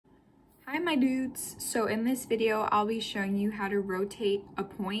Hi my dudes! So in this video, I'll be showing you how to rotate a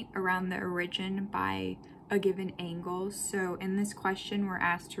point around the origin by a given angle. So in this question, we're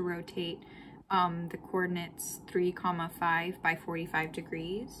asked to rotate the coordinates 3, 5 by 45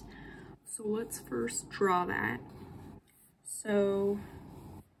 degrees. So let's first draw that. So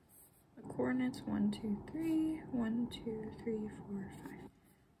the coordinates 1, 2, 3, 1, 2, 3, 4, 5.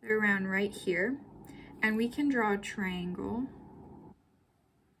 They're around right here. And we can draw a triangle.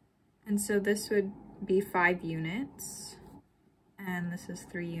 And so this would be 5 units, and this is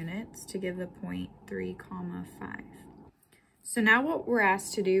 3 units to give the point 3, 5. So now what we're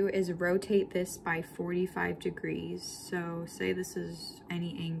asked to do is rotate this by 45 degrees. So say this is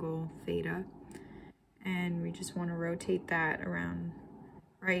any angle theta, and we just want to rotate that around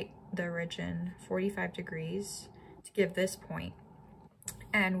the origin 45 degrees to give this point.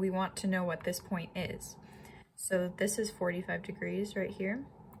 And we want to know what this point is. So this is 45 degrees right here.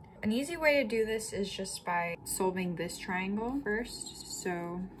 An easy way to do this is just by solving this triangle first.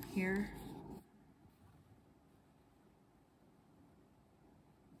 So here,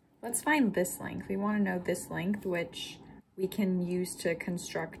 let's find this length. We want to know this length, which we can use to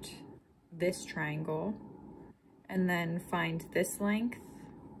construct this triangle, and then find this length,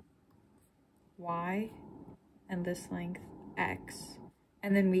 y, and this length, x,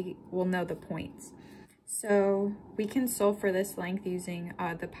 and then we will know the points. So we can solve for this length using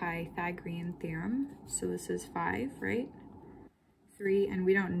the Pythagorean theorem. So this is 5, right? 3, and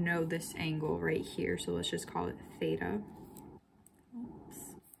we don't know this angle right here, so let's just call it theta.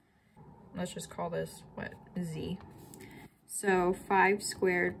 Oops. Let's just call this, what, z. So 5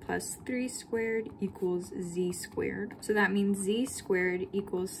 squared plus 3 squared equals z squared. So that means z squared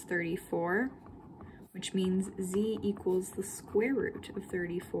equals 34. Which means z equals the square root of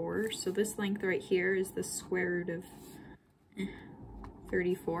 34. So this length right here is the square root of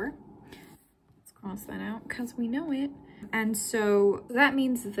 34. Let's cross that out because we know it. And so that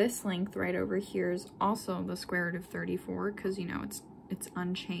means this length right over here is also the square root of 34 because, you know, it's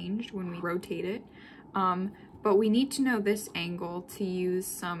unchanged when we rotate it. But we need to know this angle to use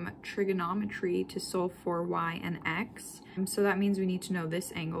some trigonometry to solve for y and x. So that means we need to know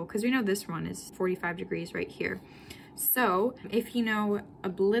this angle because we know this one is 45 degrees right here. So if you know a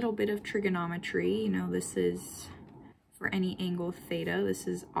little bit of trigonometry, you know this is for any angle theta, this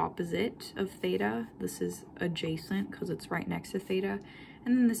is opposite of theta, this is adjacent because it's right next to theta,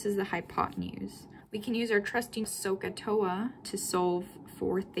 and then this is the hypotenuse. We can use our trusty SOHCAHTOA to solve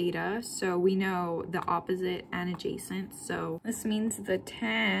for theta, so we know the opposite and adjacent. So this means the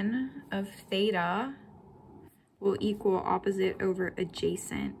tan of theta will equal opposite over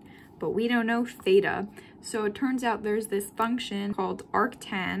adjacent, but we don't know theta. So it turns out there's this function called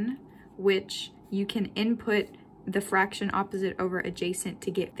arctan, which you can input the fraction opposite over adjacent to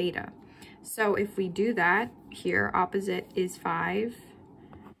get theta. So if we do that, here opposite is 5,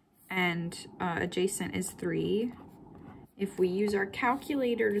 and adjacent is 3. If we use our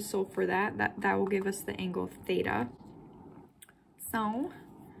calculator to solve for that will give us the angle theta. So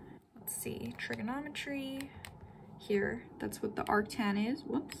let's see, trigonometry here, that's what the arctan is,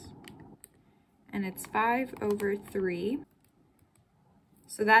 whoops. And it's 5 over 3.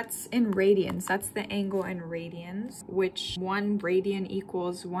 So that's in radians, that's the angle in radians, which 1 radian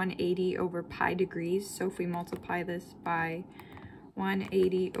equals 180 over pi degrees. So if we multiply this by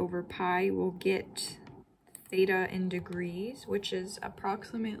 180 over pi, we'll get theta in degrees, which is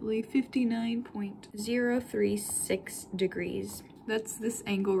approximately 59.036 degrees. That's this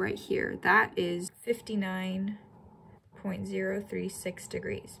angle right here. That is 59.036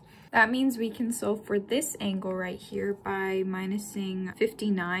 degrees. That means we can solve for this angle right here by minusing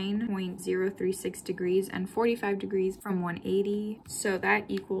 59.036 degrees and 45 degrees from 180. So that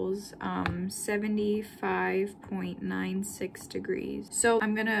equals 75.96 degrees. So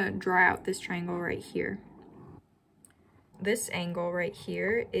I'm gonna draw out this triangle right here. This angle right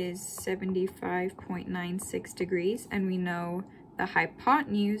here is 75.96 degrees, and we know the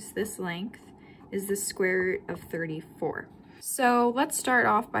hypotenuse, this length, is the square root of 34. So let's start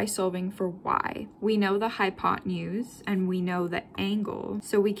off by solving for y. We know the hypotenuse and we know the angle,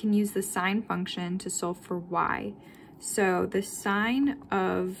 so we can use the sine function to solve for y. So the sine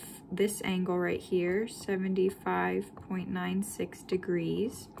of this angle right here, 75.96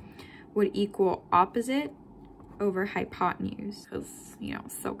 degrees, would equal opposite over hypotenuse, because, you know,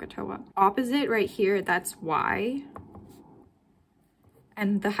 SOHCAHTOA. Opposite right here, that's y,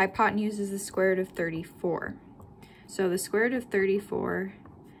 and the hypotenuse is the square root of 34. So the square root of 34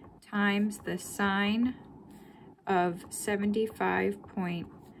 times the sine of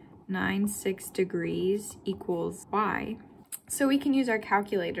 75.96 degrees equals y. So we can use our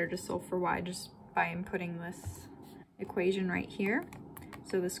calculator to solve for y just by inputting this equation right here.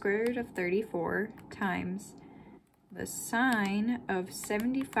 So the square root of 34 times the sine of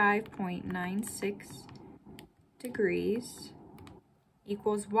 75.96 degrees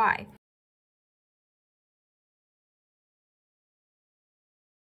equals y.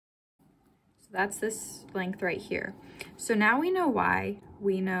 So that's this length right here. So now we know y,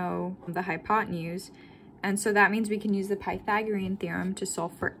 we know the hypotenuse, and so that means we can use the Pythagorean theorem to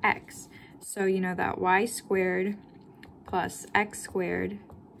solve for x. So you know that y squared plus x squared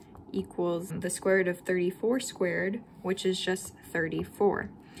equals the square root of 34 squared, which is just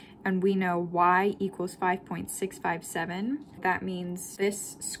 34. And we know y equals 5.657. That means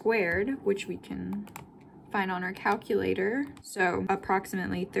this squared, which we can find on our calculator. So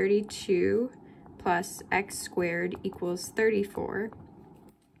approximately 32 plus x squared equals 34.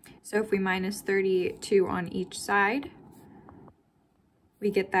 So if we minus 32 on each side, we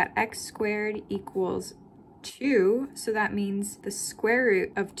get that x squared equals 2, so that means the square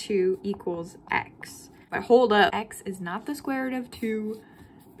root of 2 equals x. But hold up, x is not the square root of 2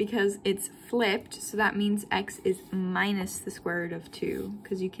 because it's flipped, so that means x is minus the square root of 2,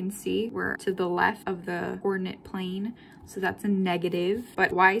 because you can see we're to the left of the coordinate plane, so that's a negative,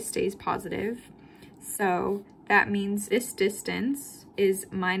 but y stays positive. So that means this distance is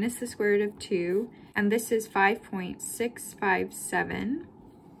minus the square root of 2, and this is 5.657.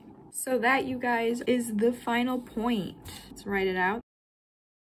 So that, you guys, is the final point. Let's write it out.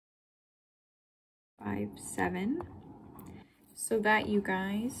 5.7. So that, you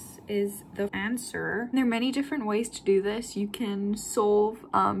guys, is the answer. There are many different ways to do this. You can solve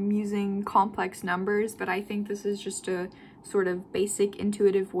using complex numbers, but I think this is just a sort of basic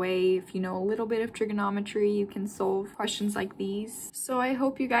intuitive way. If you know a little bit of trigonometry, you can solve questions like these. So I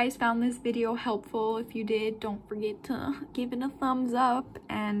hope you guys found this video helpful. If you did, don't forget to give it a thumbs up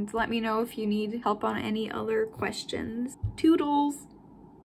and let me know if you need help on any other questions. Toodles!